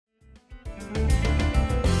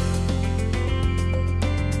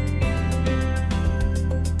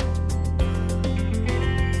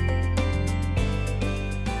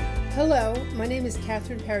My name is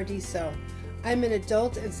Catherine Paradiso. I'm an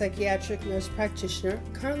adult and psychiatric nurse practitioner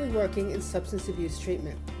currently working in substance abuse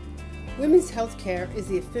treatment. Women's Health Care is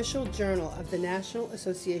the official journal of the National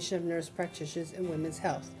Association of Nurse Practitioners in Women's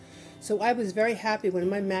Health. So I was very happy when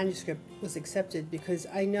my manuscript was accepted because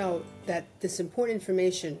I know that this important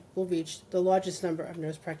information will reach the largest number of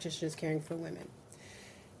nurse practitioners caring for women.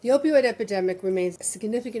 The opioid epidemic remains a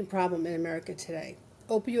significant problem in America today.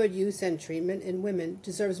 Opioid use and treatment in women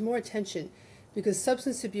deserves more attention because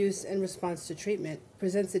substance abuse and response to treatment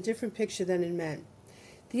presents a different picture than in men.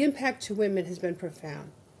 The impact to women has been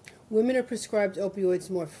profound. Women are prescribed opioids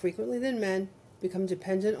more frequently than men, become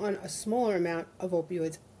dependent on a smaller amount of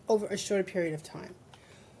opioids over a shorter period of time.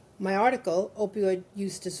 My article, Opioid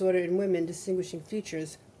Use Disorder in Women, Distinguishing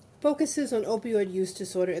Features, focuses on opioid use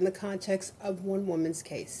disorder in the context of one woman's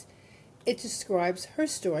case. It describes her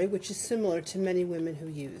story, which is similar to many women who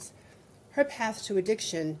use. Her path to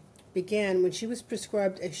addiction began when she was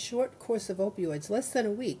prescribed a short course of opioids, less than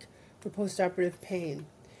a week, for postoperative pain.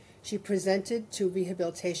 She presented to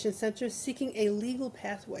rehabilitation centers seeking a legal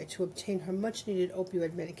pathway to obtain her much-needed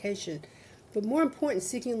opioid medication, but more important,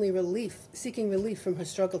 seeking relief from her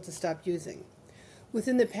struggle to stop using.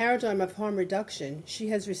 Within the paradigm of harm reduction, she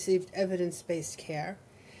has received evidence-based care,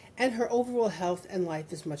 and her overall health and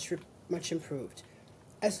life is much improved.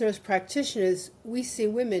 As nurse practitioners, we see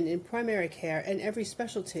women in primary care and every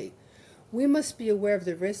specialty. We must be aware of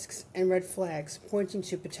the risks and red flags pointing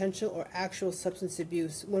to potential or actual substance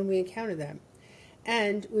abuse when we encounter them.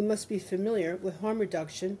 And we must be familiar with harm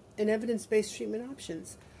reduction and evidence-based treatment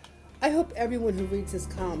options. I hope everyone who reads this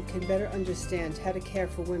column can better understand how to care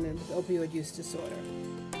for women with opioid use disorder.